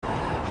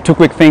Two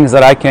quick things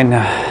that I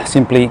can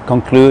simply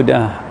conclude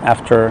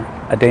after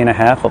a day and a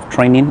half of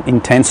training,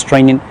 intense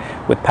training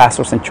with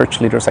pastors and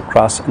church leaders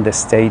across the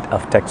state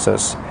of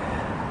Texas.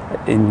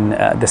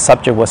 The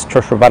subject was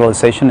church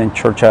revitalization and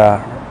church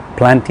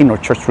planting or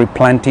church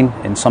replanting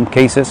in some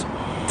cases.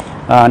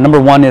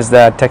 Number one is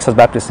that Texas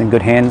Baptist in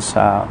good hands.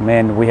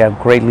 Man, we have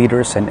great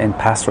leaders and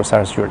pastors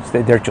as yours.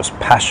 They're just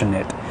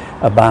passionate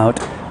about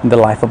the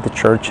life of the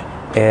church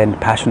and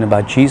passionate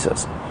about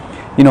Jesus.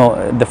 You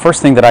know, the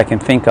first thing that I can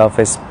think of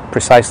is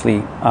precisely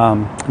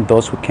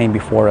those who came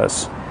before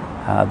us,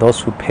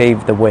 those who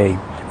paved the way.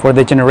 For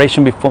the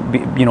generation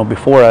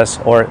before us,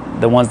 or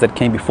the ones that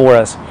came before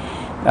us,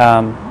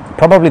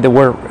 probably the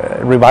word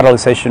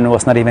revitalization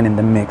was not even in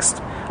the mix.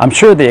 I'm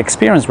sure they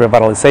experienced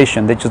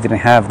revitalization, they just didn't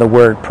have the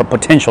word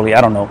potentially,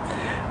 I don't know.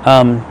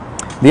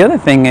 The other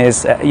thing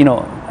is,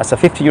 as a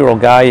 50-year-old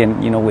guy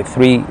and, with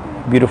three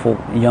beautiful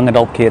young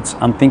adult kids,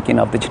 I'm thinking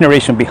of the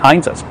generation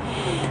behind us.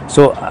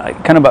 So I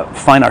kind of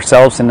find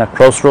ourselves in a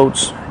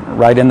crossroads,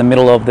 right in the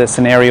middle of the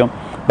scenario.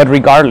 But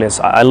regardless,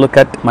 I look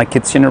at my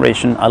kids'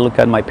 generation, I look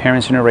at my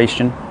parents'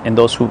 generation, and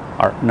those who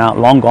are now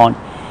long gone,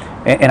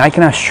 and I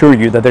can assure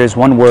you that there is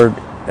one word,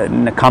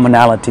 a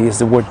commonality, is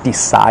the word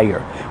desire.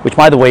 Which,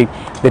 by the way,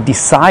 the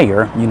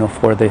desire,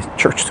 for the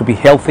church to be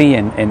healthy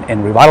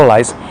and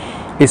revitalized,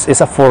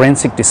 is a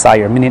forensic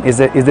desire, meaning is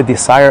the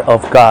desire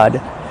of God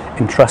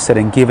entrusted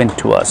and given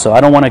to us. So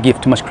I don't want to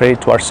give too much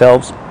credit to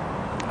ourselves,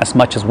 as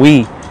much as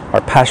we are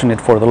passionate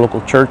for the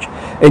local church.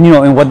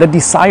 And what the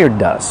desire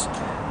does,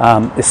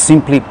 it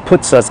simply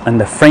puts us in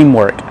the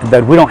framework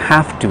that we don't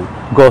have to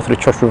go through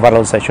church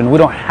revitalization. We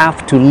don't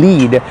have to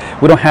lead.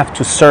 We don't have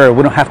to serve.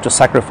 We don't have to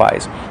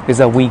sacrifice. It's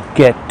that we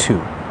get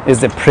to.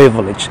 It's the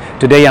privilege.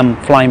 Today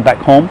I'm flying back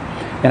home,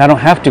 and I don't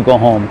have to go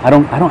home. I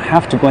don't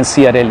have to go and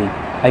see Areli.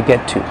 I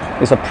get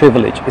to. It's a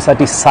privilege. It's a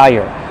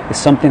desire. It's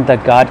something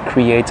that God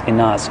creates in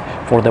us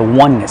for the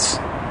oneness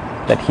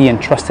that He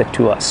entrusted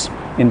to us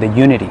in the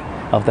unity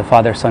of the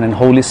Father, Son, and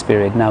Holy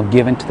Spirit, now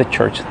given to the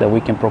church that we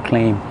can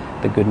proclaim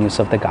the good news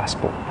of the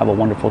gospel. Have a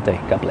wonderful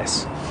day. God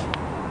bless.